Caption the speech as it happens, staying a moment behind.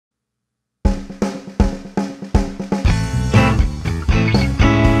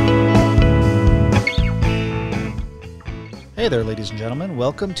Hey there, ladies and gentlemen.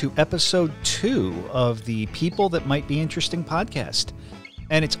 Welcome to episode 2 of the People That Might Be Interesting podcast.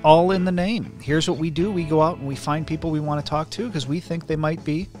 And it's all in the name. Here's what we do. We go out and we find people we want to talk to because we think they might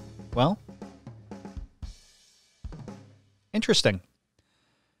be, well, interesting.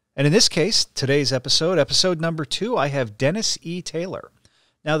 And in this case, today's episode number 2, I have Dennis E. Taylor.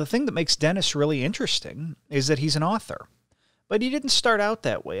 Now, the thing that makes Dennis really interesting is that he's an author. But he didn't start out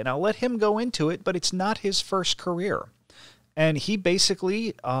that way, and I'll let him go into it, but it's not his first career. And he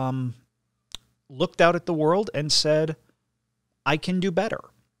basically looked out at the world and said, I can do better.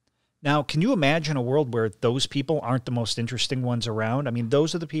 Now, can you imagine a world where those people aren't the most interesting ones around? I mean,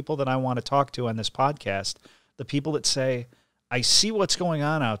 those are the people that I want to talk to on this podcast, the people that say, I see what's going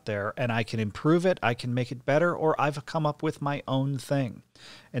on out there, and I can improve it, I can make it better, or I've come up with my own thing.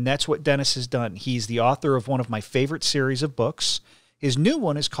 And that's what Dennis has done. He's the author of one of my favorite series of books. His new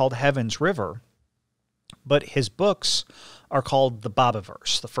one is called Heaven's River, but his books are called the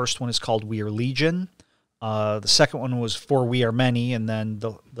Bobiverse. The first one is called We Are Legion. The second one was For We Are Many, and then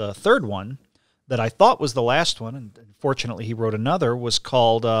the third one that I thought was the last one, and fortunately he wrote another, was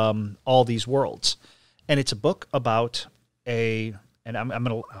called All These Worlds. And it's a book about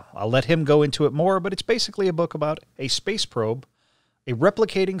I'll let him go into it more, but it's basically a book about a space probe, a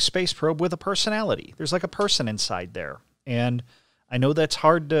replicating space probe with a personality. There's like a person inside there. And I know that's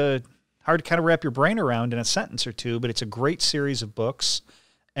hard to kind of wrap your brain around in a sentence or two, but it's a great series of books,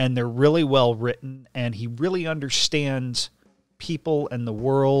 and they're really well written, and he really understands people and the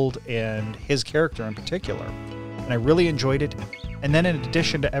world and his character in particular. And I really enjoyed it. And then in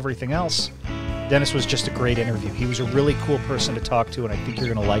addition to everything else, Dennis was just a great interview. He was a really cool person to talk to, and I think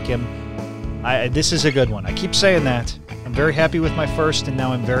you're going to like him. This is a good one. I keep saying that. I'm very happy with my first, and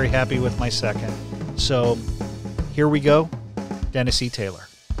now I'm very happy with my second. So here we go. Dennis E. Taylor.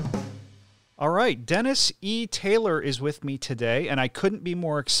 All right, Dennis E. Taylor is with me today, and I couldn't be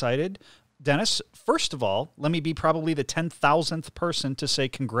more excited. Dennis, first of all, let me be probably the 10,000th person to say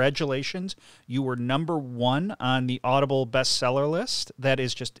congratulations. You were number 1 on the Audible bestseller list. That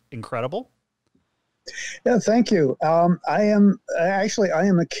is just incredible. Yeah, thank you. I am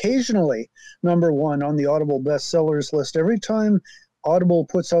occasionally number 1 on the Audible bestsellers list. Every time Audible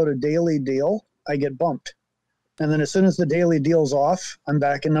puts out a daily deal, I get bumped. And then as soon as the daily deal's off, I'm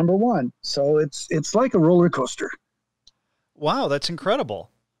back in number 1. So it's like a roller coaster. Wow, that's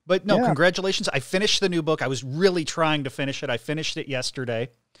incredible. But no, yeah. Congratulations. I finished the new book. I was really trying to finish it. I finished it yesterday.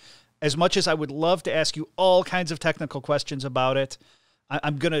 As much as I would love to ask you all kinds of technical questions about it,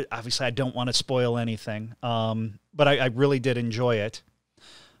 I'm going to, obviously, I don't want to spoil anything, but I really did enjoy it.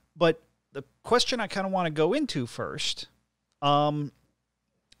 But the question I kind of want to go into first, so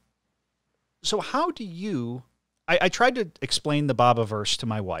how do you, I tried to explain the Bobiverse to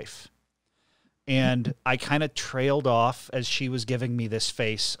my wife, and I kind of trailed off as she was giving me this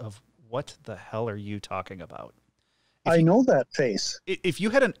face of, what the hell are you talking about? I know that face. If you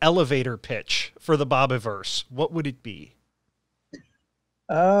had an elevator pitch for the Bobiverse, what would it be?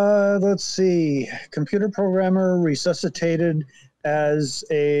 Let's see. Computer programmer resuscitated as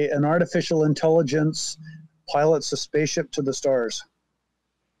an artificial intelligence pilots a spaceship to the stars.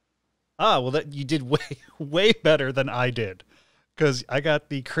 Ah, well, that you did way better than I did, because I got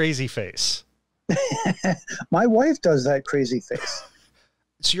the crazy face. My wife does that crazy face.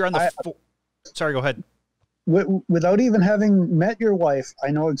 So you're on the... Sorry, go ahead. Without even having met your wife, I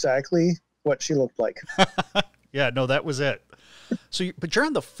know exactly what she looked like. Yeah, no, that was it. So, but you're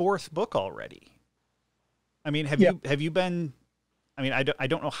on the 4th book already. I mean, have you been? I mean, I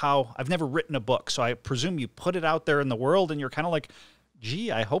don't know how. I've never written a book, so I presume you put it out there in the world, and you're kind of like,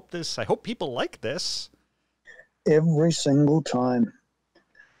 gee, I hope people like this. Every single time.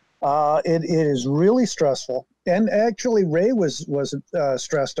 It is really stressful, and actually, Ray was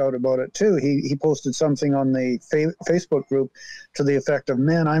stressed out about it too. He posted something on the Facebook group to the effect of,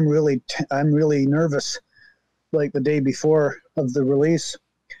 "Man, I'm really nervous." Like the day before of the release.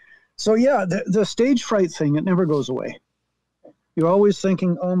 So yeah, the stage fright thing, it never goes away. You're always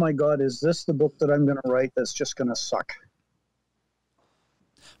thinking, oh my God, is this the book that I'm going to write that's just going to suck?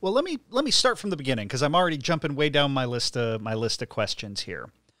 Well, let me start from the beginning, because I'm already jumping way down my list of questions here.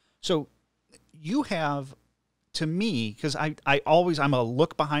 So you have, to me, because I'm a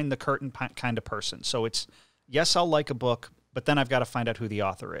look behind the curtain kind of person. So it's, yes, I'll like a book, but then I've got to find out who the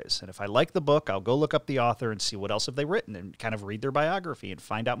author is. And if I like the book, I'll go look up the author and see what else have they written and kind of read their biography and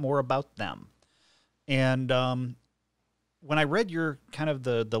find out more about them. And when I read your kind of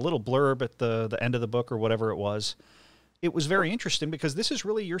the little blurb at the end of the book or whatever it was very interesting, because this is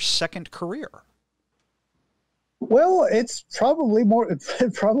really your second career. Well, it's probably more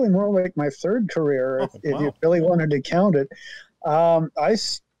like my third career, Oh, if you wow. really wanted to count it. I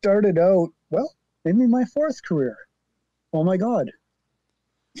started out, well, maybe my fourth career. Oh my God.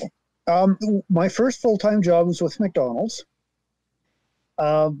 My first full-time job was with McDonald's.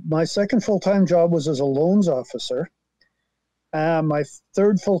 My second full-time job was as a loans officer. My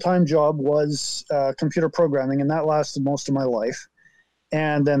third full-time job was computer programming, and that lasted most of my life.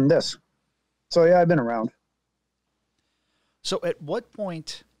 And then this. So yeah, I've been around. So at what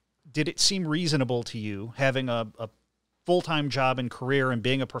point did it seem reasonable to you having a full-time job and career and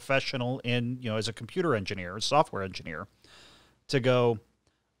being a professional in, as a computer engineer, a software engineer, to go,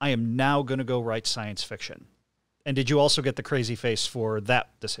 I am now going to go write science fiction? And did you also get the crazy face for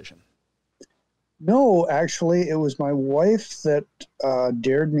that decision? No, actually, it was my wife that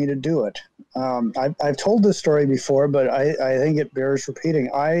dared me to do it. I've told this story before, but I think it bears repeating.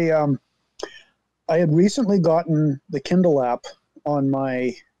 I had recently gotten the Kindle app on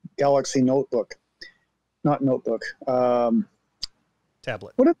my Galaxy notebook, not notebook.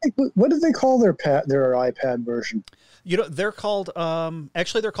 Tablet. What did they call their iPad version? They're called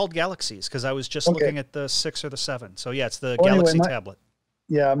actually they're called Galaxies, because I was just looking at the 6 or the 7. So yeah, it's the Galaxy tablet.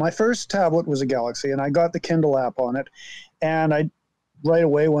 Yeah, my first tablet was a Galaxy, and I got the Kindle app on it, and I right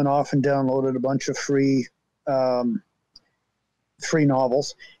away went off and downloaded a bunch of free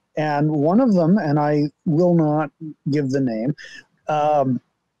novels. And one of them, and I will not give the name,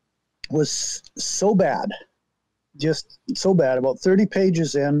 was so bad, just so bad. About 30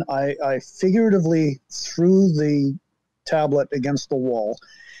 pages in, I figuratively threw the tablet against the wall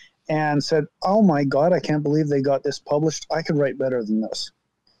and said, oh my God, I can't believe they got this published. I could write better than this.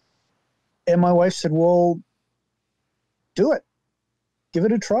 And my wife said, well, do it. Give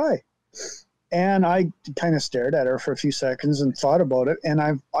it a try. And I kind of stared at her for a few seconds and thought about it. And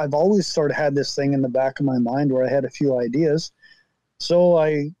I've always sort of had this thing in the back of my mind where I had a few ideas. So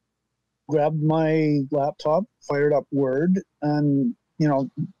I grabbed my laptop, fired up Word, and,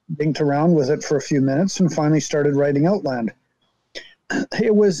 dinked around with it for a few minutes and finally started writing Outland.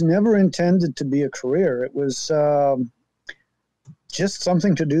 It was never intended to be a career. It was just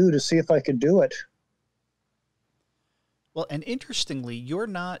something to do to see if I could do it. Well, and interestingly, you're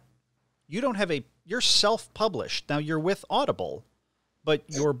self-published. Now you're with Audible, but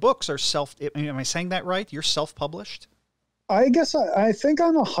your books are am I saying that right? You're self-published? I guess I think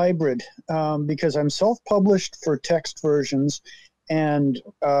I'm a hybrid because I'm self-published for text versions, and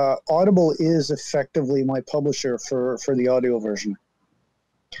Audible is effectively my publisher for the audio version.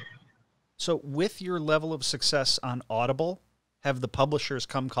 So with your level of success on Audible, have the publishers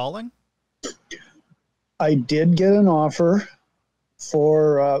come calling? I did get an offer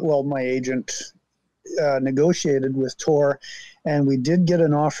for, my agent negotiated with Tor, and we did get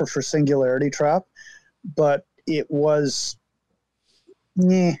an offer for Singularity Trap, but it was,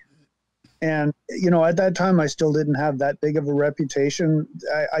 And, at that time, I still didn't have that big of a reputation.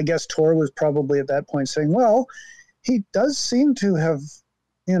 I guess Tor was probably at that point saying, well, he does seem to have,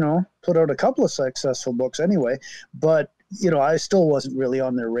 put out a couple of successful books anyway, but, I still wasn't really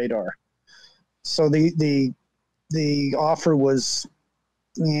on their radar. So the offer was,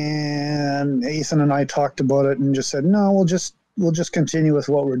 and Ethan and I talked about it and just said, no, we'll just continue with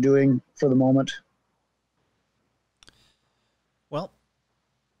what we're doing for the moment. Well,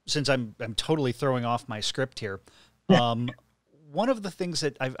 since I'm totally throwing off my script here, one of the things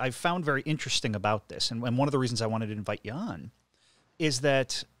that I've found very interesting about this, and one of the reasons I wanted to invite you on, is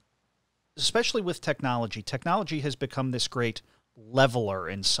that, especially with technology has become this great leveler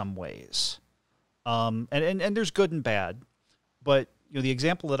in some ways. And there's good and bad, but the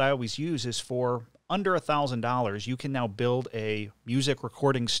example that I always use is for under $1,000, you can now build a music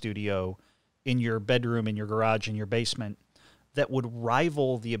recording studio in your bedroom, in your garage, in your basement that would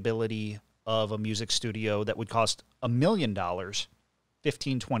rival the ability of a music studio that would cost $1 million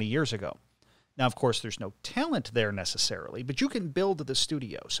 15, 20 years ago. Now, of course, there's no talent there necessarily, but you can build the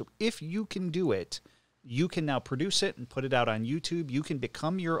studio. So if you can do it, you can now produce it and put it out on YouTube. You can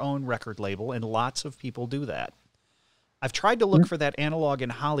become your own record label, and lots of people do that. I've tried to look for that analog in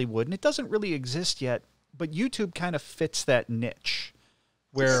Hollywood, and it doesn't really exist yet, but YouTube kind of fits that niche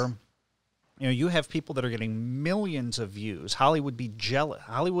where you have people that are getting millions of views. Hollywood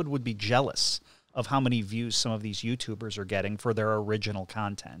would be jealous of how many views some of these YouTubers are getting for their original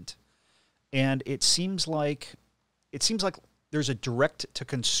content. And it seems like there's a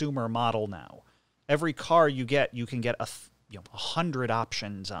direct-to-consumer model now. Every car you get, you can get 100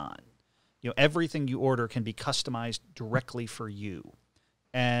 options on. Everything you order can be customized directly for you.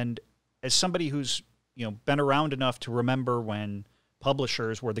 And as somebody who's been around enough to remember when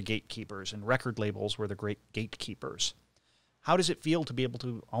publishers were the gatekeepers and record labels were the great gatekeepers. How does it feel to be able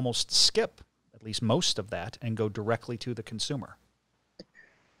to almost skip at least most of that and go directly to the consumer?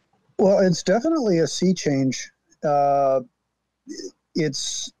 Well, it's definitely a sea change.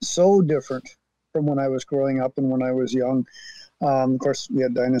 It's so different from when I was growing up and when I was young. Of course, we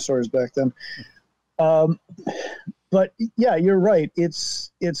had dinosaurs back then. But yeah, you're right.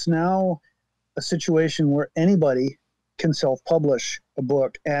 It's now a situation where anybody can self-publish a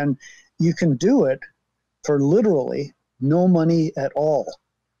book, and you can do it for literally no money at all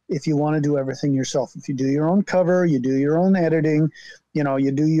if you want to do everything yourself. If you do your own cover, you do your own editing,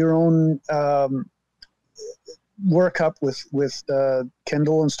 you do your own workup with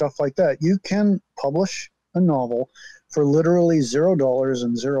Kindle and stuff like that, you can publish a novel for literally $0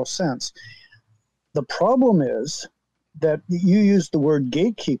 and 0 cents. The problem is that you use the word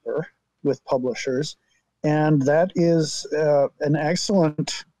gatekeeper with publishers, and that is an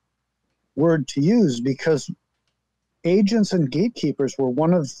excellent word to use, because agents and gatekeepers were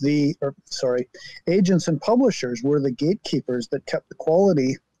agents and publishers were the gatekeepers that kept the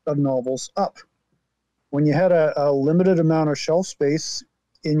quality of novels up. When you had a limited amount of shelf space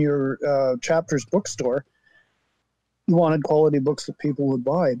in your Chapters bookstore, you wanted quality books that people would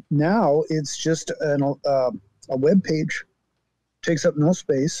buy. Now it's just a web page, takes up no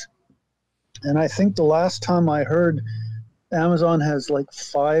space. And I think the last time I heard, Amazon has like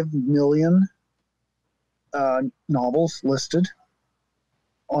 5 million novels listed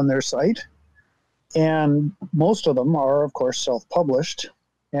on their site. And most of them are, of course, self-published.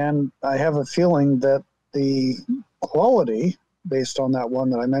 And I have a feeling that the quality, based on that one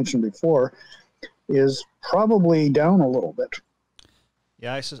that I mentioned before, is probably down a little bit.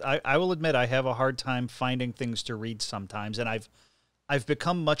 Yeah, I will admit I have a hard time finding things to read sometimes, and I've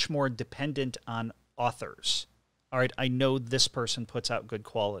become much more dependent on authors. All right, I know this person puts out good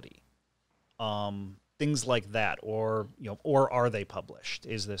quality. Things like that, or are they published?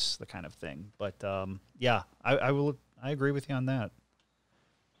 Is this the kind of thing? But yeah, I agree with you on that.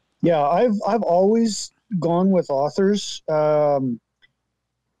 Yeah, I've always gone with authors.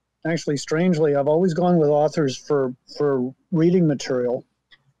 Actually, strangely, I've always gone with authors for reading material,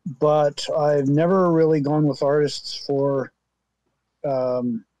 but I've never really gone with artists for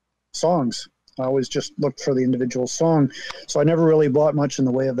songs. I always just looked for the individual song. So I never really bought much in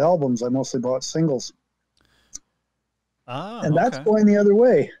the way of albums. I mostly bought singles. And that's going the other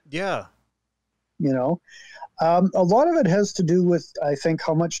way. Yeah. A lot of it has to do with, I think,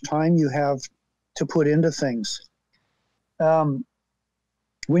 how much time you have to put into things. When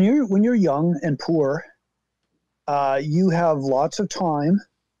you're young and poor, you have lots of time,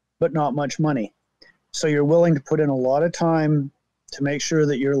 but not much money. So you're willing to put in a lot of time to make sure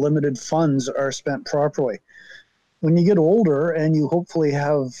that your limited funds are spent properly. When you get older and you hopefully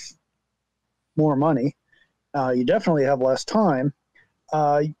have more money, you definitely have less time.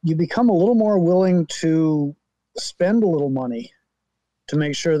 You become a little more willing to spend a little money to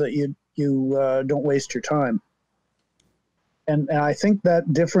make sure that you don't waste your time. And I think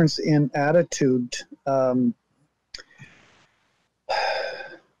that difference in attitude, not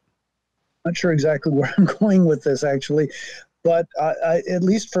sure exactly where I'm going with this actually, but at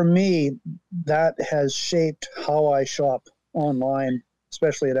least for me, that has shaped how I shop online,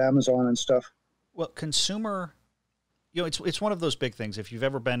 especially at Amazon and stuff. Well, consumer, it's one of those big things. If you've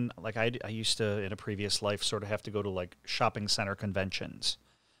ever been, like I used to in a previous life sort of have to go to like shopping center conventions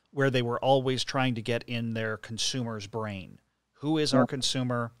where they were always trying to get in their consumer's brain. Who is our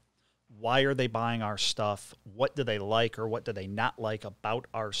consumer? Why are they buying our stuff? What do they like or what do they not like about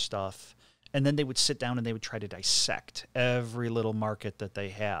our stuff? And then they would sit down and they would try to dissect every little market that they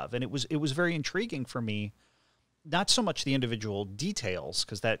have. And it was very intriguing for me, not so much the individual details,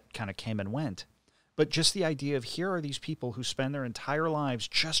 because that kind of came and went, but just the idea of here are these people who spend their entire lives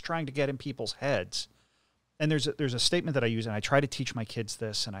just trying to get in people's heads. And there's a statement that I use, and I try to teach my kids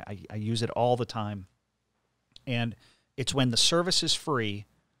this, and I use it all the time. And it's when the service is free,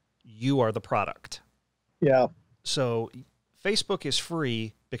 you are the product. Yeah. So Facebook is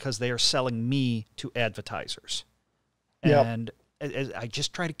free because they are selling me to advertisers. And I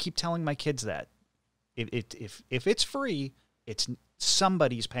just try to keep telling my kids that. If it's free, it's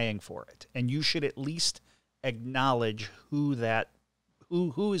somebody's paying for it. And you should at least acknowledge who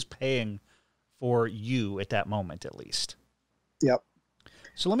is paying for you at that moment, at least. Yep.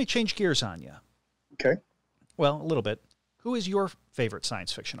 So let me change gears on you. Okay. Well, a little bit. Who is your favorite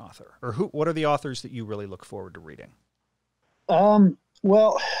science fiction author? Or what are the authors that you really look forward to reading?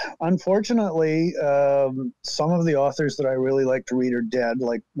 Well, unfortunately, some of the authors that I really like to read are dead,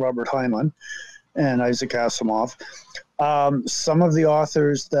 like Robert Heinlein and Isaac Asimov. Some of the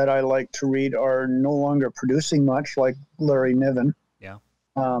authors that I like to read are no longer producing much, like Larry Niven. Yeah.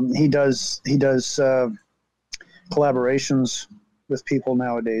 He does collaborations with people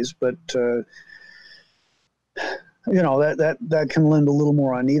nowadays, but that can lend a little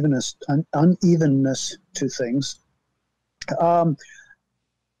more unevenness to things.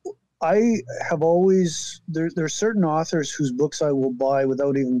 I have always there's certain authors whose books I will buy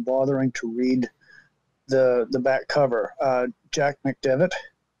without even bothering to read the back cover. Jack McDevitt,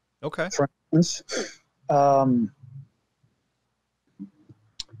 Okay. for instance.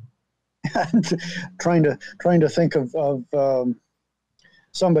 Trying to think of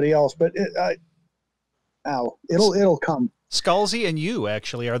somebody else, but it'll come. Scalzi and you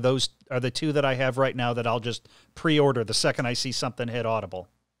actually are the two that I have right now that I'll just pre-order the second I see something hit Audible.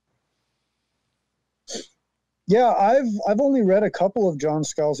 Yeah, I've only read a couple of John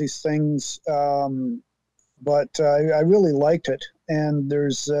Scalzi's things, but I really liked it. And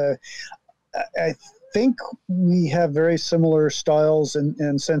there's, I think we have very similar styles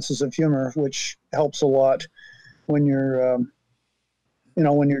and senses of humor, which helps a lot when you're,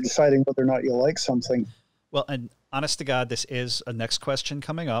 when you're deciding whether or not you like something. Well, and honest to God, this is a next question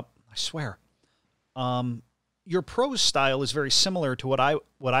coming up. I swear. Your prose style is very similar to what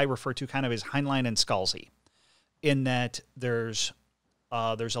I refer to kind of as Heinlein and Scalzi, in that there's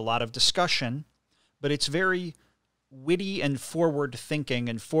a lot of discussion, but it's very witty and forward thinking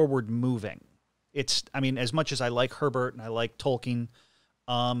and forward moving. As much as I like Herbert and I like Tolkien,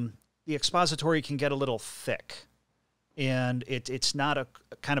 the expository can get a little thick, and it's not a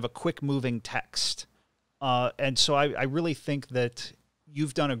kind of a quick moving text. And so I really think that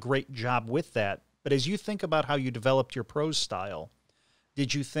you've done a great job with that. But as you think about how you developed your prose style,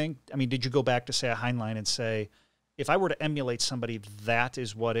 did you go back to, say, a Heinlein and say, if I were to emulate somebody, that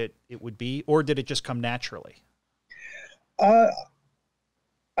is what it would be? Or did it just come naturally? I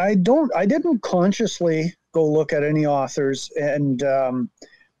didn't consciously go look at any authors, and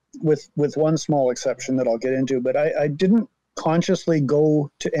with one small exception that I'll get into, but I didn't consciously go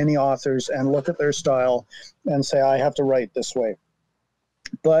to any authors and look at their style and say, I have to write this way.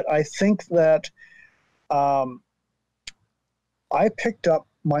 But I think that I picked up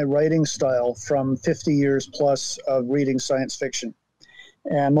my writing style from 50 years plus of reading science fiction.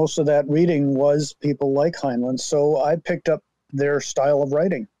 And most of that reading was people like Heinlein. So I picked up their style of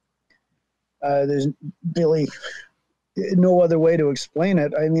writing. There's really no other way to explain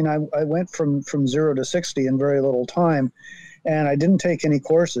it. I mean, I went from 0 to 60 in very little time, and I didn't take any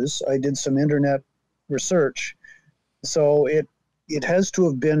courses. I did some internet research. So it has to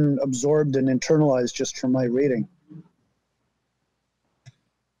have been absorbed and internalized just from my reading.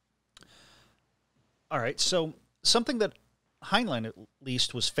 All right. So something that Heinlein at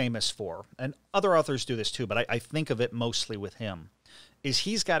least was famous for, and other authors do this too, but I think of it mostly with him, is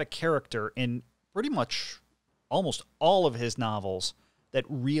he's got a character in pretty much almost all of his novels that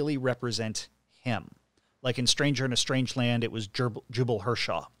really represent him. Like in Stranger in a Strange Land, it was Jubal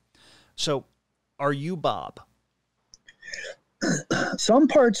Hershaw. So are you Bob? Some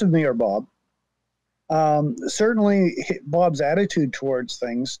parts of me are Bob. Certainly Bob's attitude towards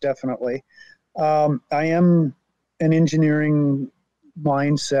things, definitely. I am an engineering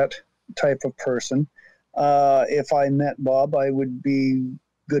mindset type of person. If I met Bob, I would be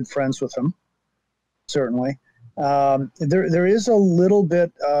good friends with him, certainly. There is a little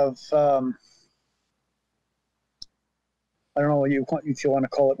bit of, I don't know if you want to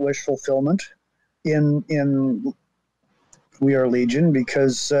call it wish fulfillment in We Are Legion,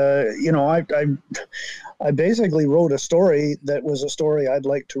 because I basically wrote a story that was a story I'd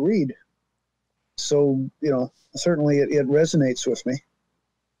like to read. So, certainly it resonates with me.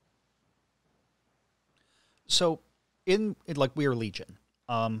 So in like We Are Legion,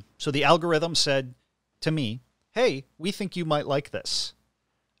 so the algorithm said to me, hey, we think you might like this.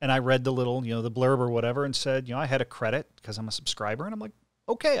 And I read the little, the blurb or whatever, and said, I had a credit because I'm a subscriber. And I'm like,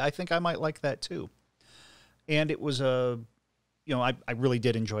 okay, I think I might like that too. And it was I really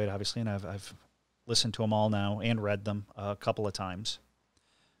did enjoy it, obviously. And I've listened to them all now and read them a couple of times.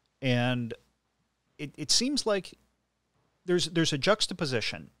 And it seems like there's a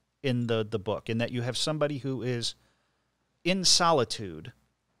juxtaposition in the book, in that you have somebody who is in solitude,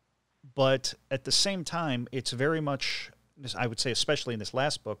 but at the same time, it's very much, I would say, especially in this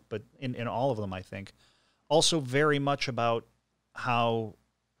last book, but in all of them, I think, also very much about how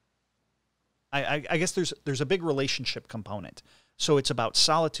I guess there's a big relationship component. So it's about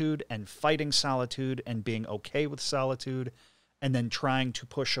solitude and fighting solitude and being okay with solitude, and then trying to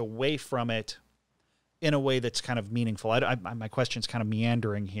push away from it in a way that's kind of meaningful. My question's kind of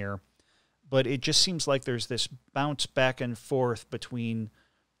meandering here, but it just seems like there's this bounce back and forth between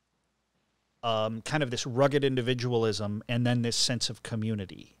kind of this rugged individualism and then this sense of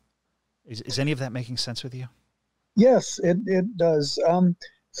community. Is any of that making sense with you? Yes, it does.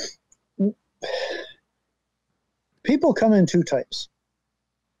 People come in two types.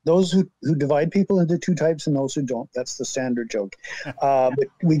 Those who divide people into two types and those who don't. That's the standard joke. But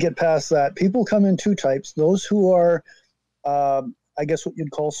we get past that. People come in two types. Those who are, I guess what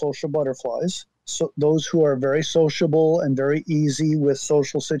you'd call social butterflies. So those who are very sociable and very easy with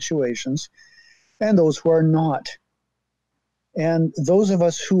social situations, and those who are not. And those of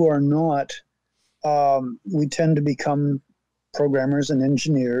us who are not, we tend to become programmers and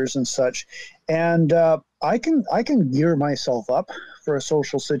engineers and such. And I can gear myself up for a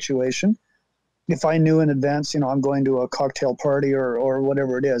social situation. If I knew in advance, I'm going to a cocktail party or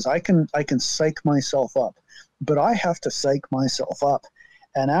whatever it is, I can psych myself up. But I have to psych myself up.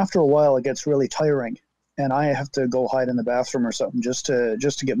 And after a while, it gets really tiring. And I have to go hide in the bathroom or something just to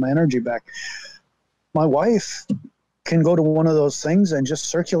get my energy back. My wife can go to one of those things and just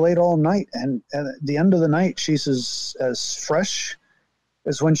circulate all night. And at the end of the night, she's as fresh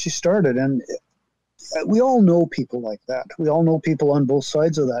as when she started. And we all know people like that. We all know people on both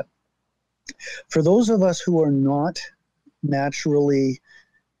sides of that. For those of us who are not naturally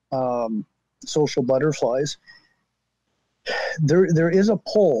social butterflies, there is a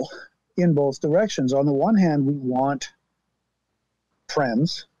pull in both directions. On the one hand, we want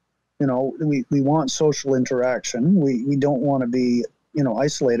friends. We want social interaction. We don't want to be,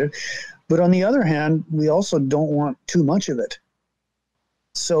 isolated. But on the other hand, we also don't want too much of it.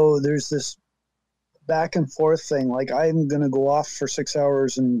 So there's this back and forth thing. Like, I'm going to go off for 6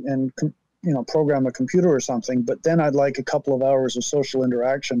 hours and program a computer or something, but then I'd like a couple of hours of social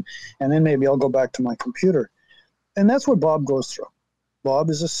interaction, and then maybe I'll go back to my computer. And that's what Bob goes through.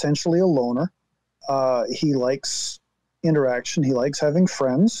 Bob is essentially a loner. He likes interaction. He likes having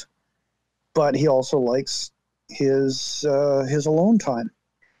friends, but he also likes his alone time.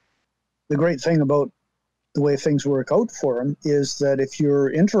 The great thing about the way things work out for him is that if you're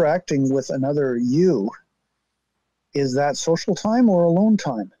interacting with another you, is that social time or alone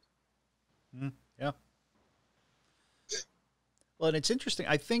time? Yeah. Well, and it's interesting.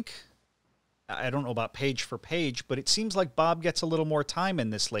 I don't know about page for page, but it seems like Bob gets a little more time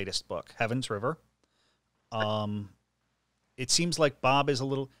in this latest book, Heaven's River. It seems like Bob's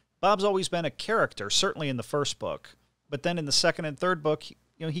always been a character, certainly in the first book, but then in the second and third book,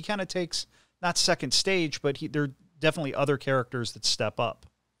 he kind of takes, not second stage, but there are definitely other characters that step up.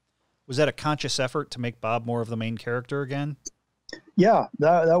 Was that a conscious effort to make Bob more of the main character again? Yeah,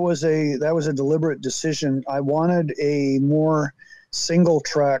 that was a deliberate decision. I wanted a more single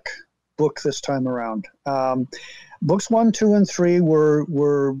track book this time around. Books 1, 2, and 3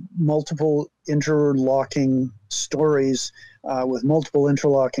 were multiple interlocking stories with multiple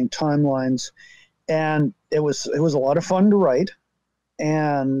interlocking timelines, and it was a lot of fun to write,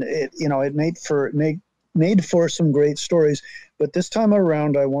 and it made for some great stories. But this time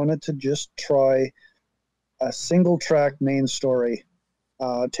around, I wanted to just try a single track main story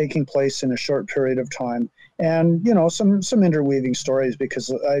taking place in a short period of time, and some interweaving stories,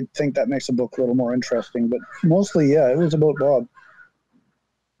 because I think that makes the book a little more interesting. But mostly, yeah, it was about Bob.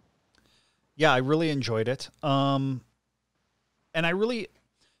 Yeah, I really enjoyed it. And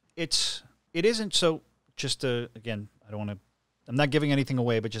it isn't so, just to, again, I'm not giving anything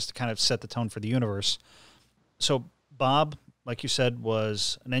away, but just to kind of set the tone for the universe. So Bob, like you said,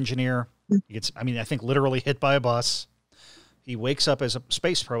 was an engineer. He gets, I think literally hit by a bus. He wakes up as a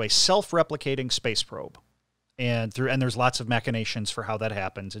space probe, a self-replicating space probe. And there's lots of machinations for how that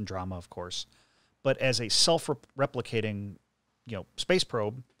happens in drama, of course. But as a self-replicating, space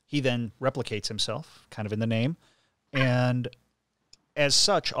probe, he then replicates himself, kind of in the name. And as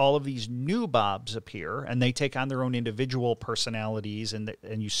such, all of these new Bobs appear, and they take on their own individual personalities, and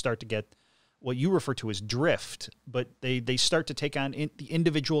you start to get what you refer to as drift, but they start to take on the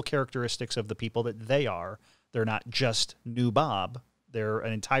individual characteristics of the people that they are. They're not just new Bob. They're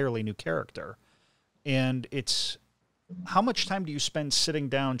an entirely new character. And it's, how much time do you spend sitting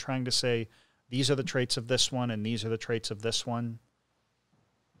down trying to say, these are the traits of this one, and these are the traits of this one?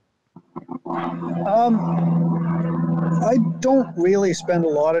 I don't really spend a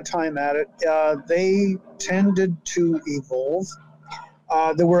lot of time at it. They tended to evolve.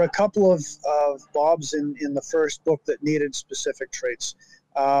 There were a couple of Bobs in the first book that needed specific traits.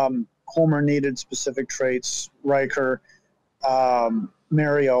 Homer needed specific traits, Riker,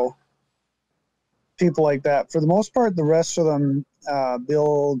 Mario, people like that. For the most part, the rest of them,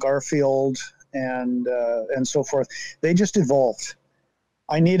 Bill, Garfield, and so forth, they just evolved.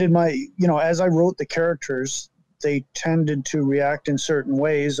 I needed my, as I wrote the characters, they tended to react in certain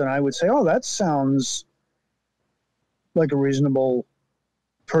ways, and I would say, oh, that sounds like a reasonable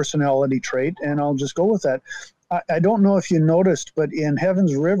personality trait, and I'll just go with that. I don't know if you noticed, but in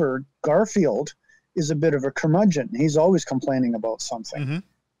Heaven's River, Garfield is a bit of a curmudgeon. He's always complaining about something. Mm-hmm.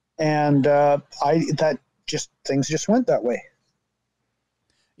 And things just went that way.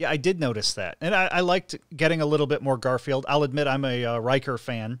 Yeah, I did notice that. And I liked getting a little bit more Garfield. I'll admit I'm a Riker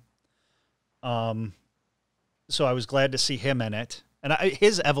fan. So I was glad to see him in it. And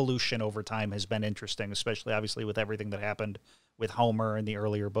his evolution over time has been interesting, especially obviously with everything that happened with Homer and the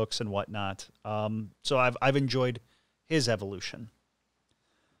earlier books and whatnot. So I've enjoyed his evolution.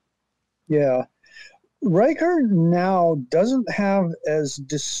 Yeah. Riker now doesn't have as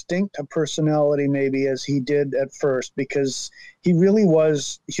distinct a personality maybe as he did at first, because he really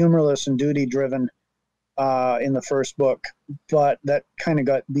was humorless and duty driven in the first book, but that kind of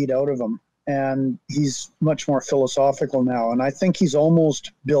got beat out of him, and he's much more philosophical now, and I think he's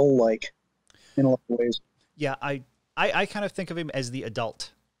almost Bill-like in a lot of ways. Yeah, I kind of think of him as the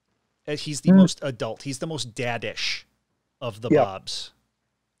adult. He's the most adult. He's the most daddish of the Bobs.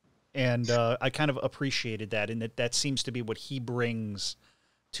 And I kind of appreciated that, and that seems to be what he brings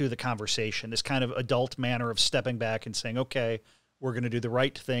to the conversation, this kind of adult manner of stepping back and saying, okay, we're going to do the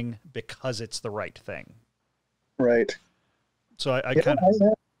right thing because it's the right thing. Right. So I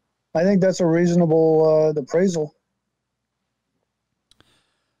think that's a reasonable appraisal.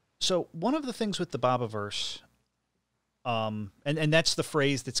 So one of the things with the Bobiverse, and that's the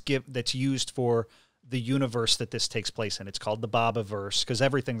phrase that's used for the universe that this takes place in. It's called the Bobiverse because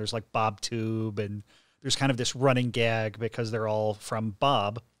everything, there's like BobTube, and there's kind of this running gag because they're all from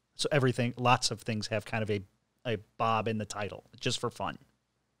Bob. So lots of things have kind of a Bob in the title just for fun.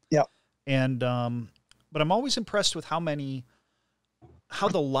 Yeah. And, but I'm always impressed with how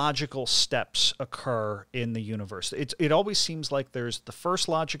the logical steps occur in the universe. It always seems like there's the first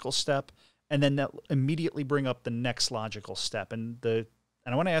logical step, and then that immediately bring up the next logical step. And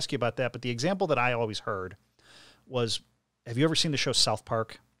I want to ask you about that, but the example that I always heard was, have you ever seen the show South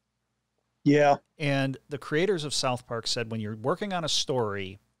Park? Yeah. And the creators of South Park said, when you're working on a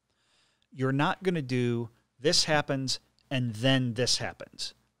story, you're not going to do this happens and then this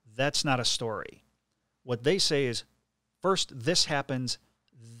happens. That's not a story. What they say is, first this happens,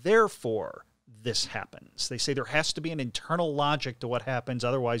 therefore this happens. They say there has to be an internal logic to what happens,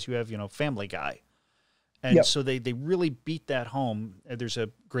 otherwise you have, Family Guy. And so they really beat that home. There's a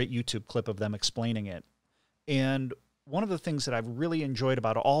great YouTube clip of them explaining it. And one of the things that I've really enjoyed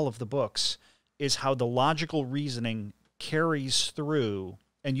about all of the books is how the logical reasoning carries through,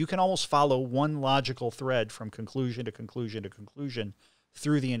 and you can almost follow one logical thread from conclusion to conclusion to conclusion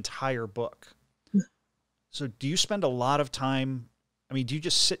through the entire book. So do you spend a lot of time, do you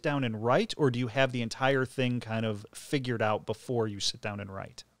just sit down and write, or do you have the entire thing kind of figured out before you sit down and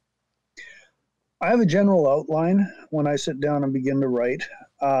write? I have a general outline when I sit down and begin to write.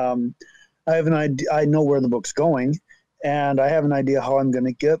 I have an idea. I know where the book's going, and I have an idea how I'm going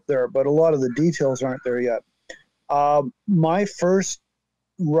to get there, but a lot of the details aren't there yet. My first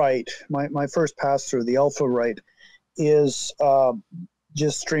write, my first pass through, the alpha write, is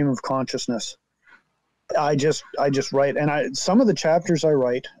just stream of consciousness. I just write, and some of the chapters I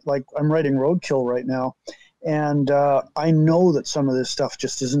write, like I'm writing Roadkill right now, and I know that some of this stuff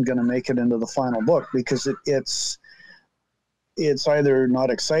just isn't going to make it into the final book because it's either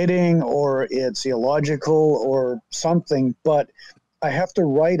not exciting or it's illogical or something, but I have to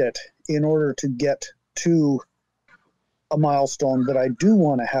write it in order to get to a milestone that I do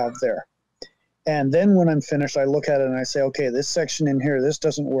want to have there. And then when I'm finished, I look at it and I say, okay, this section in here, this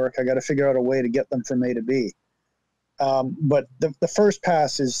doesn't work. I got to figure out a way to get them from A to B. But the first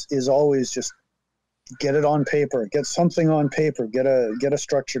pass is always just get it on paper, get something on paper, get a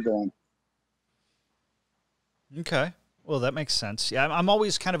structure going. Okay. Well, that makes sense. Yeah, I'm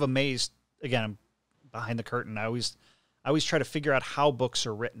always kind of amazed. Again, I'm behind the curtain. I always try to figure out how books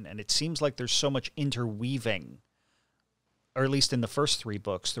are written, and it seems like there's so much interweaving, or at least in the first 3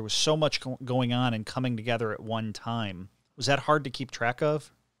 books, there was so much going on and coming together at one time. Was that hard to keep track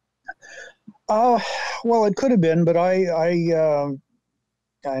of? Well, it could have been, but I'm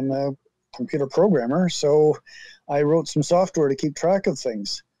a computer programmer, so I wrote some software to keep track of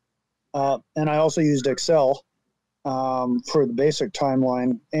things. And I also used Excel for the basic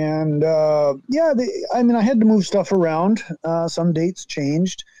timeline. And I had to move stuff around. Some dates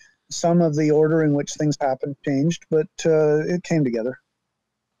changed. Some of the order in which things happened changed, but it came together.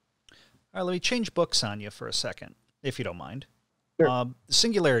 All right, let me change books on you for a second, if you don't mind. Sure.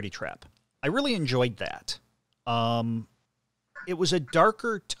 Singularity Trap. I really enjoyed that. it was a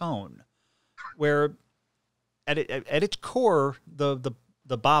darker tone where at its core, the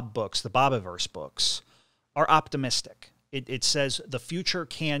Bob books, the Bobiverse books, are optimistic. It says the future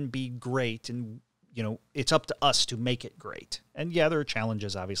can be great, and it's up to us to make it great. And yeah, there are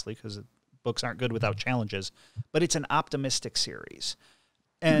challenges, obviously, because books aren't good without challenges. But it's an optimistic series,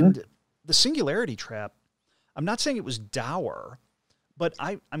 and the Singularity Trap. I'm not saying it was dour, but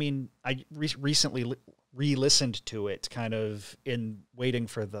I recently re-listened to it, kind of in waiting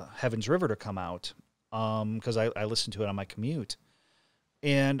for the Heaven's River to come out, because I listened to it on my commute.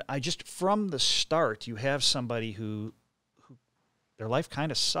 And I just, from the start, you have somebody who their life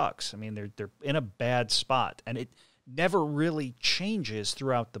kind of sucks. I mean, they're in a bad spot, and it never really changes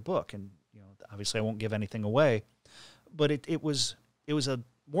throughout the book. And obviously, I won't give anything away, but it was a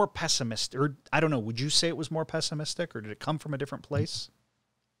more pessimistic, or I don't know. Would you say it was more pessimistic, or did it come from a different place?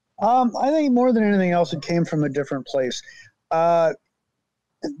 I think more than anything else, it came from a different place. We're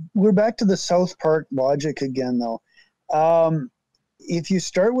back to the South Park logic again, though. If you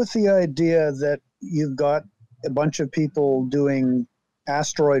start with the idea that you've got a bunch of people doing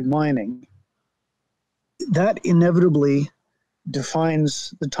asteroid mining, that inevitably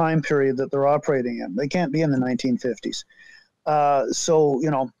defines the time period that they're operating in. They can't be in the 1950s. So,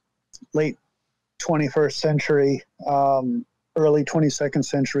 late 21st century, early 22nd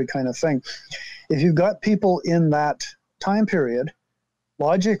century kind of thing. If you've got people in that time period,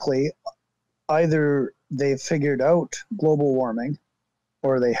 logically, either they've figured out global warming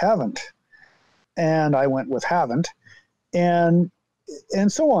or they haven't. And I went with haven't. And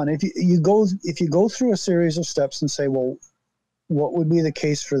so on. If you go through a series of steps and say, well, what would be the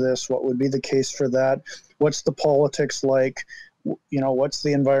case for this? What would be the case for that? What's the politics like? What's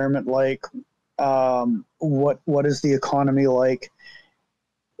the environment like? What is the economy like?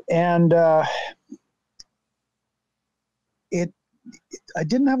 And I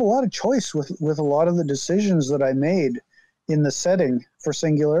didn't have a lot of choice with a lot of the decisions that I made in the setting for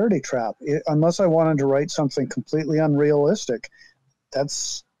Singularity Trap, unless I wanted to write something completely unrealistic.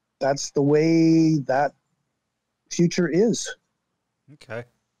 That's the way that future is. Okay.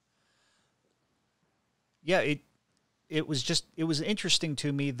 Yeah, it was interesting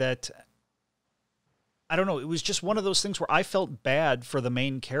to me that, I don't know, it was just one of those things where I felt bad for the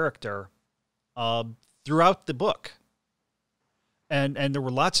main character throughout the book. And there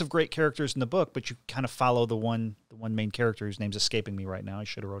were lots of great characters in the book, but you kind of follow the one main character whose name's escaping me right now. I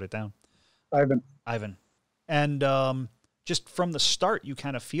should have wrote it down. Ivan. And just from the start, you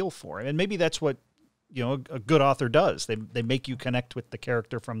kind of feel for him. And maybe that's what a good author does. They make you connect with the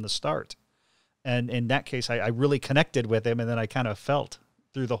character from the start. And in that case, I really connected with him, and then I kind of felt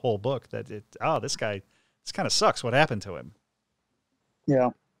through the whole book that this kind of sucks. What happened to him? Yeah.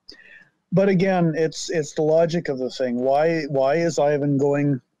 But again, it's the logic of the thing. Why is Ivan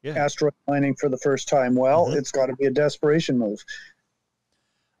going asteroid mining for the first time? Well, it's got to be a desperation move.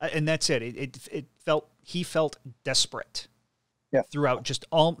 And that's it. He felt desperate. Yeah. Throughout,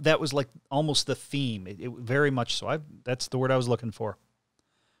 that was like almost the theme. It very much so. That's the word I was looking for.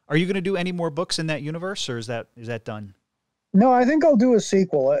 Are you going to do any more books in that universe, or is that done? No, I think I'll do a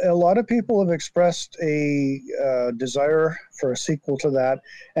sequel. A lot of people have expressed a desire for a sequel to that,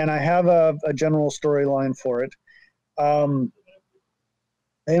 and I have a general storyline for it. I'll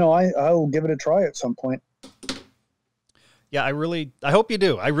give it a try at some point. Yeah, I hope you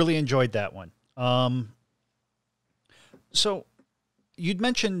do. I really enjoyed that one. So you'd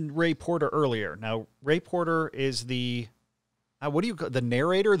mentioned Ray Porter earlier. Now, Ray Porter is the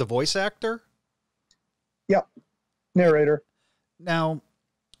narrator, the voice actor? Yeah. Narrator. Now,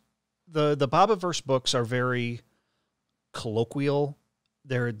 the Bobiverse books are very colloquial.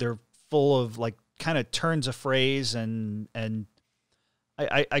 They're full of like kind of turns of phrase, and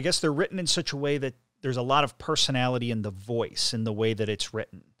I guess they're written in such a way that there's a lot of personality in the voice, in the way that it's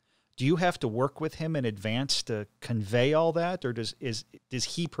written. Do you have to work with him in advance to convey all that, or does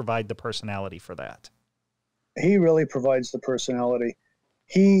he provide the personality for that? He really provides the personality.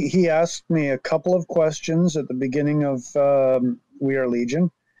 He asked me a couple of questions at the beginning of We Are Legion,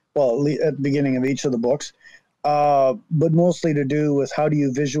 well, at the beginning of each of the books, but mostly to do with how do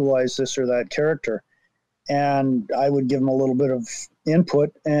you visualize this or that character. And I would give him a little bit of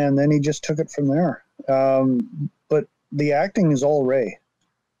input, and then he just took it from there. But the acting is all Ray.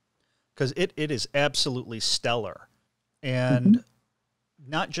 Because it is absolutely stellar. And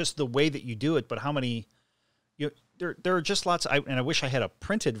not just the way that you do it, but how many... There are just lots, and I wish I had a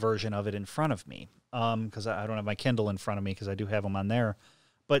printed version of it in front of me, because I don't have my Kindle in front of me, because I do have them on there.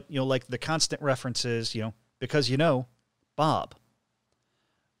 But, like the constant references, because Bob.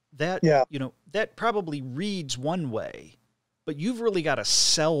 That, that probably reads one way, but you've really got to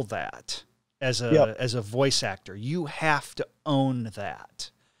sell that as a voice actor. You have to own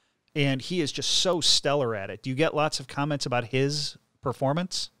that. And he is just so stellar at it. Do you get lots of comments about his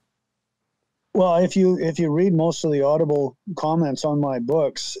performance? Well, if you read most of the Audible comments on my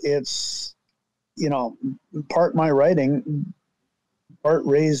books, it's, part my writing, part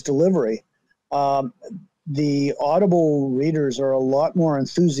Ray's delivery. The Audible readers are a lot more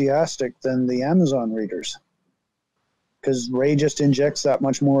enthusiastic than the Amazon readers because Ray just injects that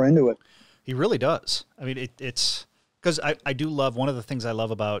much more into it. He really does. I mean, it's because I do love, one of the things I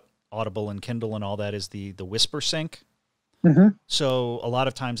love about Audible and Kindle and all that is the whisper sync. Mm-hmm. So a lot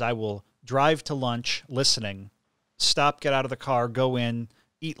of times I will drive to lunch listening, stop, get out of the car, go in,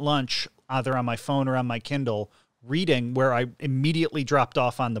 eat lunch either on my phone or on my Kindle, reading where I immediately dropped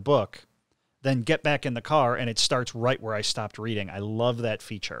off on the book, then get back in the car and it starts right where I stopped reading. I love that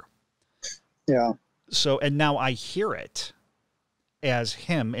feature. Yeah. So, and now I hear it as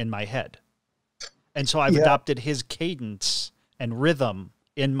him in my head. And so I've adopted his cadence and rhythm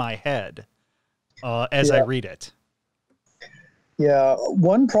in my head as I read it. Yeah.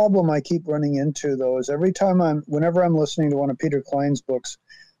 One problem I keep running into though is whenever I'm listening to one of Peter Klein's books,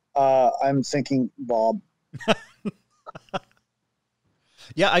 I'm thinking Bob.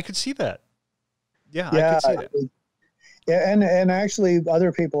 Yeah, I could see that. Yeah, I could see that. Yeah, and actually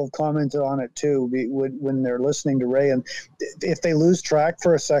other people have commented on it too when they're listening to Ray, and if they lose track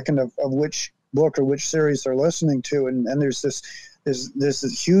for a second of which book or which series they're listening to, and there's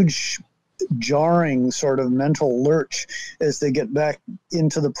this huge jarring sort of mental lurch as they get back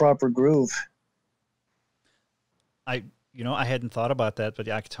into the proper groove. I hadn't thought about that, but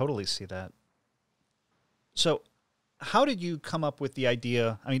yeah, I could totally see that. So how did you come up with the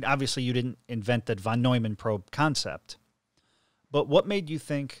idea? I mean, obviously you didn't invent the von Neumann probe concept, but what made you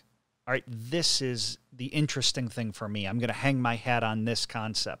think, all right, this is the interesting thing for me. I'm going to hang my hat on this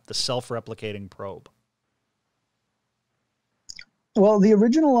concept, the self-replicating probe. Well, the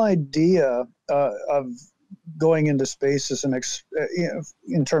original idea of going into space as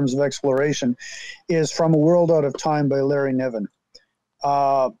in terms of exploration is from A World Out of Time by Larry Niven.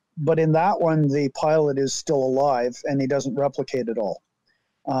 But in that one, the pilot is still alive and he doesn't replicate at all.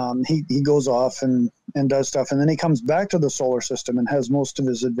 He goes off and does stuff, and then he comes back to the solar system and has most of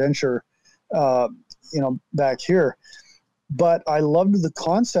his adventure, back here. But I loved the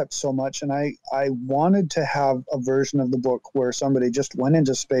concept so much, and I wanted to have a version of the book where somebody just went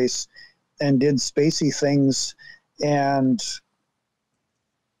into space and did spacey things and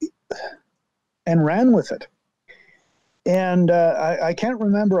ran with it. And I can't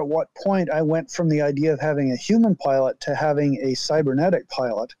remember at what point I went from the idea of having a human pilot to having a cybernetic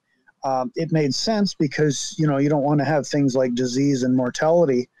pilot. It made sense because, you don't want to have things like disease and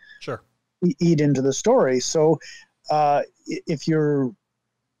mortality eat into the story. So if your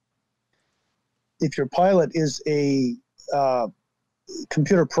pilot is a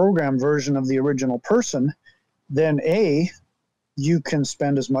computer program version of the original person, then you can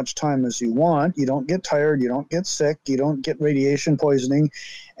spend as much time as you want. You don't get tired. You don't get sick. You don't get radiation poisoning.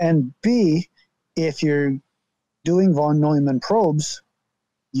 And B, if you're doing von Neumann probes,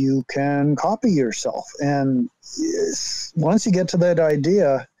 you can copy yourself. And once you get to that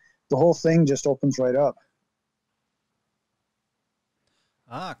idea, the whole thing just opens right up.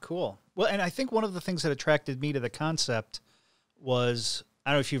 Ah, cool. Well, and I think one of the things that attracted me to the concept was,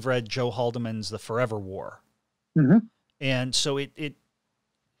 I don't know if you've read Joe Haldeman's The Forever War. Mm-hmm. And so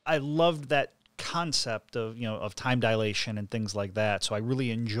I loved that concept of, of time dilation and things like that. So I really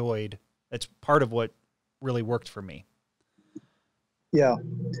enjoyed, that's part of what really worked for me. Yeah.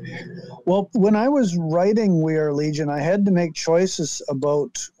 Well, when I was writing We Are Legion, I had to make choices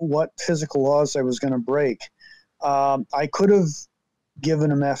about what physical laws I was going to break. I could have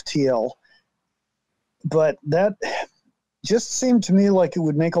given him FTL, but that just seemed to me like it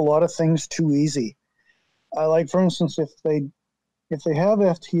would make a lot of things too easy. Like, for instance, if they have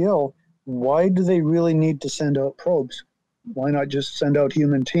FTL, why do they really need to send out probes? Why not just send out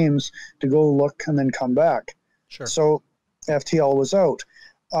human teams to go look and then come back? Sure. So FTL was out.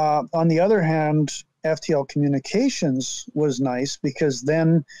 On the other hand, FTL communications was nice because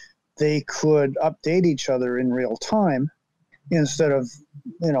then they could update each other in real time instead of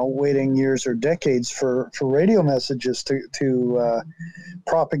waiting years or decades for radio messages to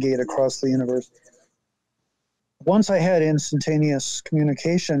propagate across the universe. Once I had instantaneous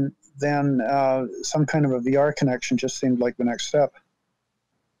communication, then some kind of a VR connection just seemed like the next step.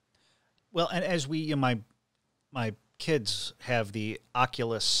 Well, and as my kids have the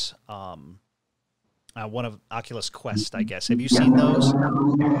Oculus, one of Oculus Quest, I guess. Have you seen those?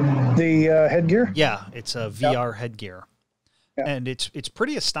 The headgear? Yeah, it's a VR headgear. And it's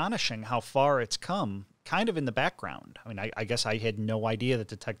pretty astonishing how far it's come, kind of in the background. I mean, I guess I had no idea that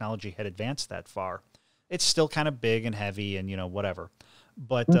the technology had advanced that far. It's still kind of big and heavy and, whatever.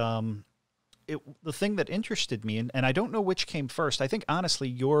 But the thing that interested me, and I don't know which came first, I think, honestly,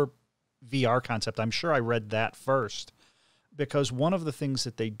 your VR concept, I'm sure I read that first, because one of the things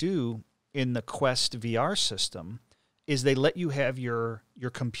that they do in the Quest VR system is they let you have your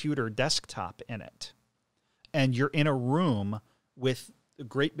computer desktop in it. And you're in a room with a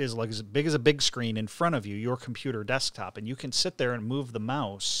great like as big as a big screen in front of you, your computer desktop, and you can sit there and move the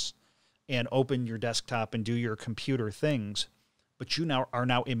mouse and open your desktop and do your computer things, but you are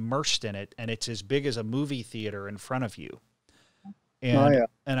now immersed in it, and it's as big as a movie theater in front of you. And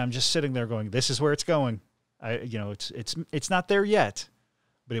and I'm just sitting there going, this is where it's going. It's not there yet,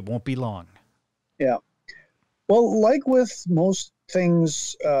 but it won't be long. Yeah. Well, like with most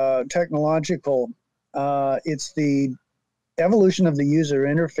things technological, it's the evolution of the user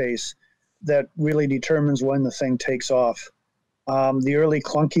interface that really determines when the thing takes off. The early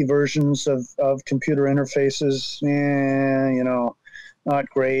clunky versions of computer interfaces, not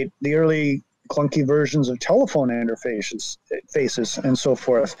great. The early clunky versions of telephone faces and so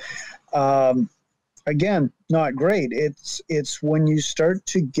forth, again, not great. It's when you start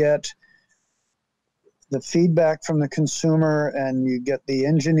to get the feedback from the consumer and you get the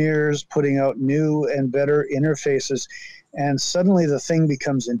engineers putting out new and better interfaces, and suddenly the thing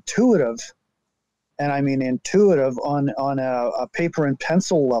becomes intuitive. And I mean intuitive on a paper and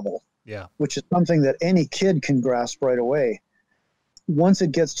pencil level, which is something that any kid can grasp right away. Once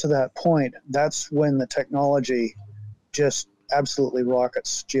it gets to that point, that's when the technology just absolutely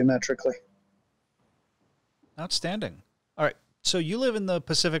rockets geometrically. Outstanding. All right. So you live in the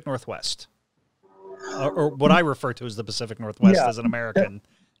Pacific Northwest, or what I refer to as the Pacific Northwest as an American.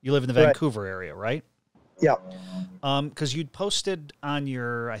 You live in the Vancouver area, right? Yeah. Because you'd posted on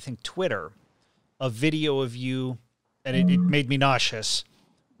your, I think, Twitter, a video of you, and it made me nauseous,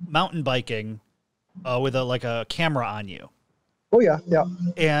 mountain biking with a camera on you. Oh, yeah, yeah.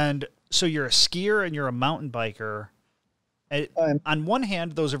 And so you're a skier and you're a mountain biker. On one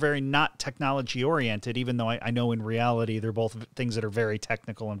hand, those are very not technology-oriented, even though I know in reality they're both things that are very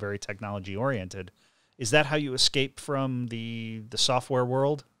technical and very technology-oriented. Is that how you escape from the software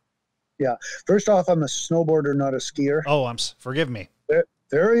world? Yeah. First off, I'm a snowboarder, not a skier. Oh, forgive me.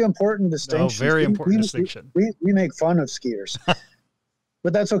 Very important distinction. Oh, very important distinction. We make fun of skiers,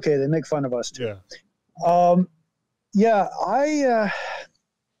 but that's okay. They make fun of us too. Yeah.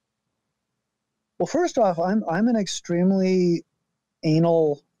 Well, first off, I'm an extremely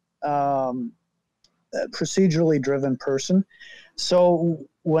anal, procedurally driven person. So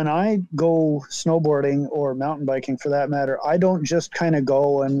when I go snowboarding or mountain biking, for that matter, I don't just kind of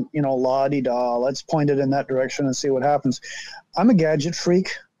go and la-di-da, let's point it in that direction and see what happens. I'm a gadget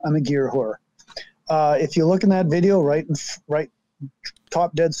freak. I'm a gear whore. If you look in that video, right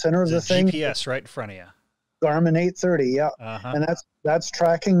top dead center of the thing, GPS right in front of you. Garmin 830, yeah, and that's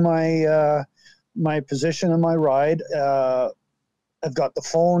tracking my position and my ride. I've got the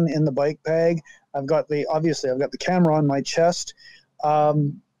phone in the bike bag. I've got the camera on my chest.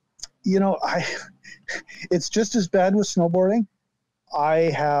 It's just as bad with snowboarding. I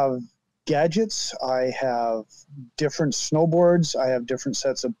have gadgets. I have different snowboards. I have different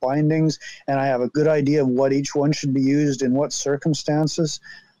sets of bindings, and I have a good idea of what each one should be used in what circumstances.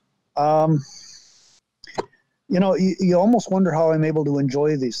 You almost wonder how I'm able to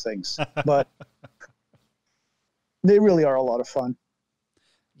enjoy these things, but they really are a lot of fun.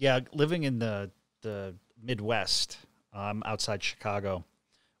 Yeah, living in the Midwest, outside Chicago,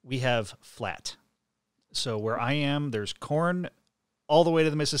 we have flat. So where I am, there's corn all the way to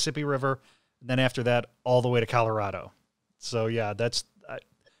the Mississippi River, and then after that, all the way to Colorado. So yeah,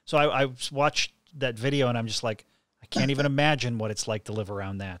 I watched that video, and I'm just like, I can't even imagine what it's like to live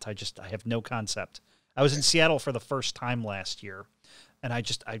around that. I have no concept. I was in Seattle for the first time last year, and I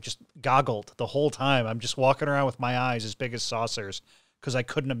just goggled the whole time. I'm just walking around with my eyes as big as saucers because I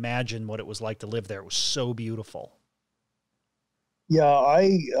couldn't imagine what it was like to live there. It was so beautiful. Yeah,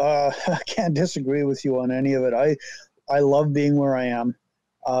 I can't disagree with you on any of it. I love being where I am.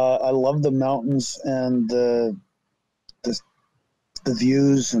 I love the mountains and the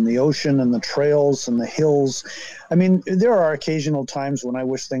views and the ocean and the trails and the hills. I mean, there are occasional times when I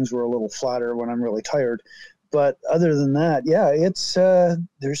wish things were a little flatter when I'm really tired. But other than that, yeah, it's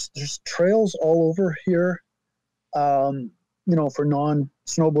there's trails all over here, for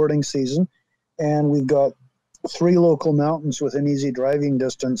non-snowboarding season. And we've got 3 local mountains within easy driving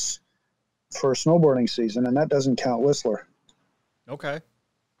distance for snowboarding season, and that doesn't count Whistler. Okay.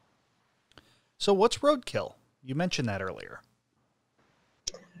 So what's roadkill? You mentioned that earlier.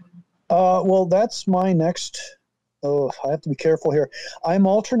 Well, that's my next. Oh, I have to be careful here. I'm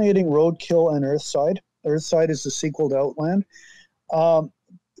alternating Roadkill and Earthside. Earthside is the sequel to Outland. Um,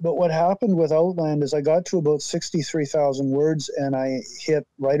 but what happened with Outland is I got to about 63,000 words and I hit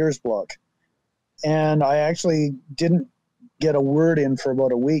writer's block. And I actually didn't get a word in for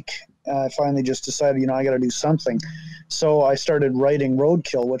about a week. I finally just decided, I got to do something. So I started writing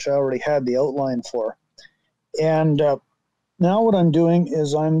Roadkill, which I already had the outline for. And now what I'm doing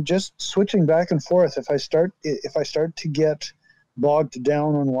is I'm just switching back and forth. If I start to get bogged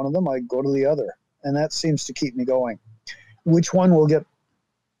down on one of them, I go to the other, and that seems to keep me going. Which one will get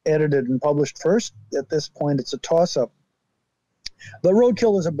edited and published first? At this point, it's a toss-up. But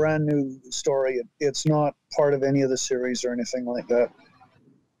Roadkill is a brand new story. It's not part of any of the series or anything like that.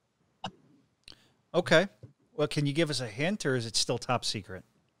 Okay. Well, can you give us a hint, or is it still top secret?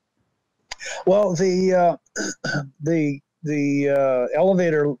 Well, the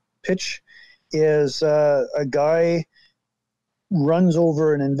elevator pitch is a guy runs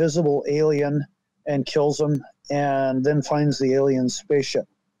over an invisible alien and kills him, and then finds the alien's spaceship.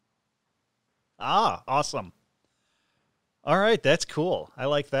 Ah, awesome. All right, that's cool. I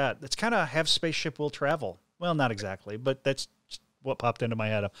like that. It's kind of have spaceship will travel. Well, not exactly, but that's what popped into my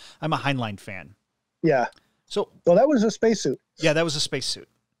head. I'm a Heinlein fan. Yeah. Well, that was a spacesuit. Yeah, that was a spacesuit.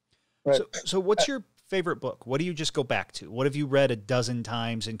 Right. So what's your favorite book? What do you just go back to? What have you read a dozen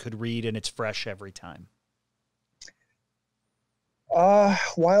times and could read and it's fresh every time?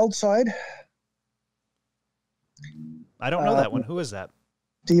 Wild Side. I don't know that one. Who is that?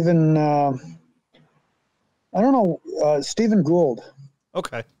 Stephen, I don't know, Stephen Gould.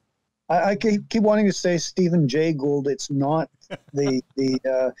 Okay. I keep wanting to say Stephen Jay Gould. It's not the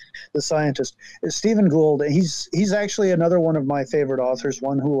scientist. It's Stephen Gould. He's actually another one of my favorite authors,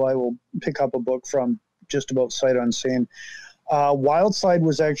 one who I will pick up a book from just about sight unseen. Wild Side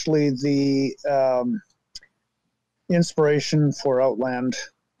was actually the inspiration for Outland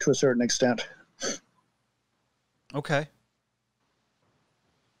to a certain extent. Okay.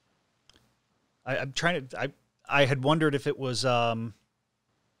 I'm trying to. I had wondered if it was. God,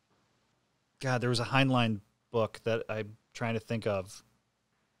 there was a Heinlein book that I'm trying to think of.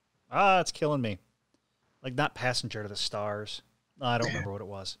 It's killing me. Like not Passenger to the Stars. I don't remember what it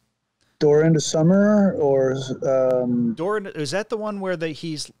was. Door into Summer, or is that the one where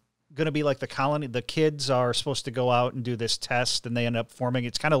he's going to be like the colony? The kids are supposed to go out and do this test, and they end up forming.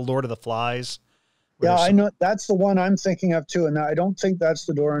 It's kind of Lord of the Flies. Yeah, I know that's the one I'm thinking of too, and I don't think that's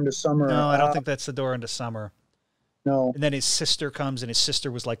the Door into Summer. No, I don't think that's the Door into Summer. No. And then his sister comes, and his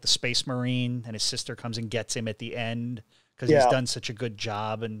sister was like the Space Marine, and his sister comes and gets him at the end because he's done such a good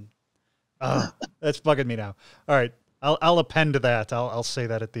job. And that's bugging me now. All right, I'll append to that. I'll say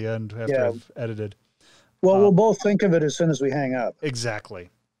that at the end after I've edited. Well, we'll both think of it as soon as we hang up. Exactly.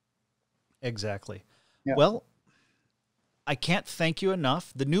 Yeah. Well, I can't thank you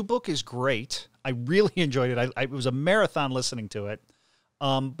enough. The new book is great. I really enjoyed it. It was a marathon listening to it.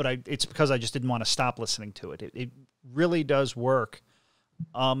 But it's because I just didn't want to stop listening to it. It really does work.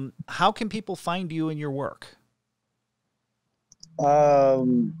 How can people find you and your work? I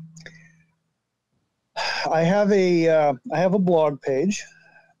have a blog page,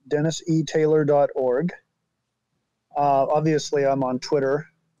 DennisETaylor.org. Obviously, I'm on Twitter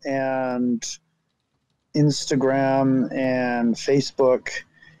and Instagram and Facebook,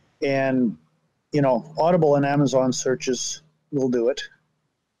 and Audible and Amazon searches will do it.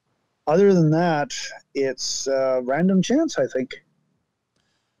 Other than that, it's random chance, I think.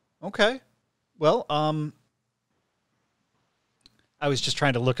 Okay. Well, I was just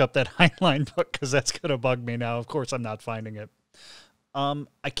trying to look up that Heinlein book because that's going to bug me now. Of course, I'm not finding it.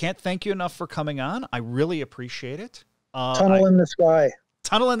 I can't thank you enough for coming on. I really appreciate it. Tunnel in the Sky.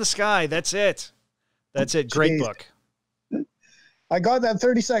 Tunnel in the Sky. That's it. That's it. Great book. I got that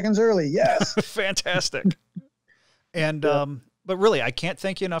 30 seconds early. Yes. Fantastic. And, but really, I can't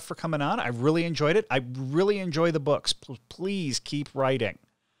thank you enough for coming on. I really enjoyed it. I really enjoy the books. Please keep writing.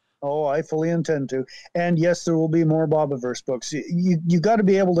 Oh, I fully intend to. And yes, there will be more Bobiverse books. You got to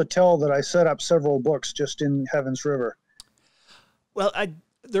be able to tell that I set up several books just in Heaven's River. Well,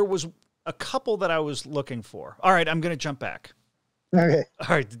 there was a couple that I was looking for. All right, I'm going to jump back. Okay.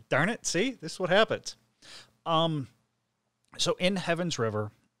 All right, darn it. See, this is what happens. So in Heaven's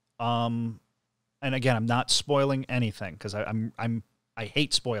River, and again, I'm not spoiling anything because I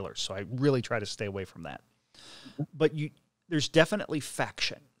hate spoilers, so I really try to stay away from that. But there's definitely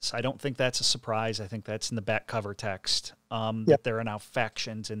factions. I don't think that's a surprise. I think that's in the back cover text, that there are now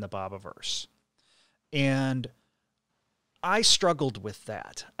factions in the Bobiverse. And I struggled with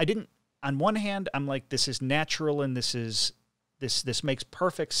that. On one hand, I'm like, this is natural and this is This makes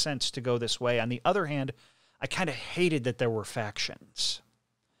perfect sense to go this way. On the other hand, I kind of hated that there were factions,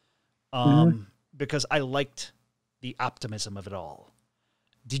 because I liked the optimism of it all.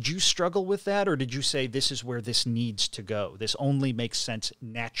 Did you struggle with that, or did you say this is where this needs to go? This only makes sense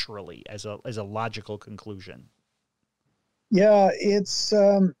naturally as a logical conclusion. Yeah, it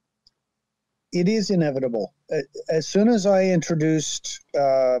is inevitable. As soon as I introduced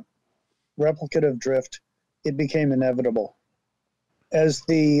replicative drift, it became inevitable. As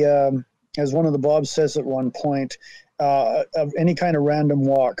one of the Bobs says at one point, of any kind of random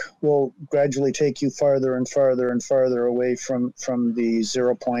walk will gradually take you farther and farther and farther away from the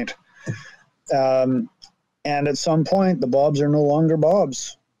 0 point. And at some point, the Bobs are no longer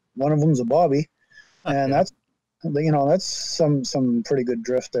Bobs. One of them's a Bobby, and that's some pretty good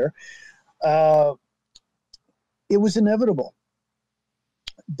drift there. It was inevitable,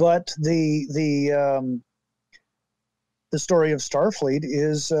 but the story of Starfleet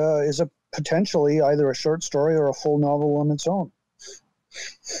is a potentially either a short story or a full novel on its own.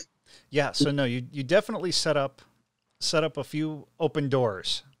 Yeah, so no, you definitely set up a few open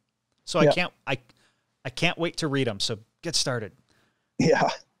doors. So I can't wait to read them. So get started. Yeah.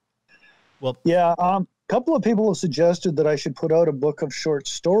 Well, yeah. A couple of people have suggested that I should put out a book of short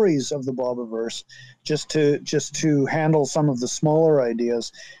stories of the Bobiverse, just to handle some of the smaller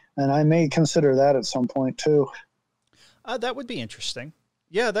ideas, and I may consider that at some point too. That would be interesting.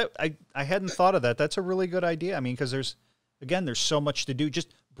 Yeah, that I hadn't thought of that. That's a really good idea. I mean, because there's so much to do.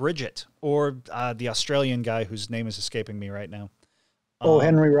 Just Bridget, or the Australian guy whose name is escaping me right now.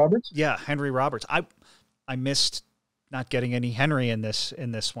 Henry Roberts? Yeah, Henry Roberts. I missed not getting any Henry in this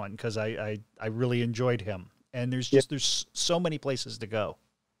one, because I really enjoyed him. And there's so many places to go.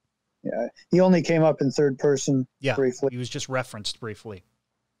 Yeah, he only came up in third person briefly. He was just referenced briefly.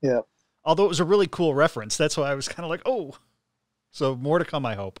 Yeah. Although it was a really cool reference. That's why I was kind of like, oh. So more to come,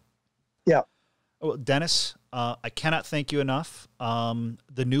 I hope. Yeah. Oh, Dennis, I cannot thank you enough.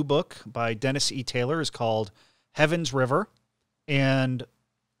 The new book by Dennis E. Taylor is called Heaven's River, and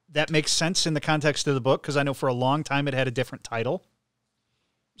that makes sense in the context of the book, because I know for a long time it had a different title.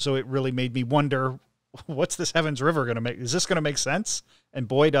 So it really made me wonder, what's this Heaven's River going to make? Is this going to make sense? And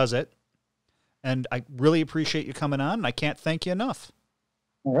boy, does it. And I really appreciate you coming on, and I can't thank you enough.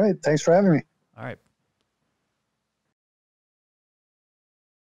 All right. Thanks for having me. All right.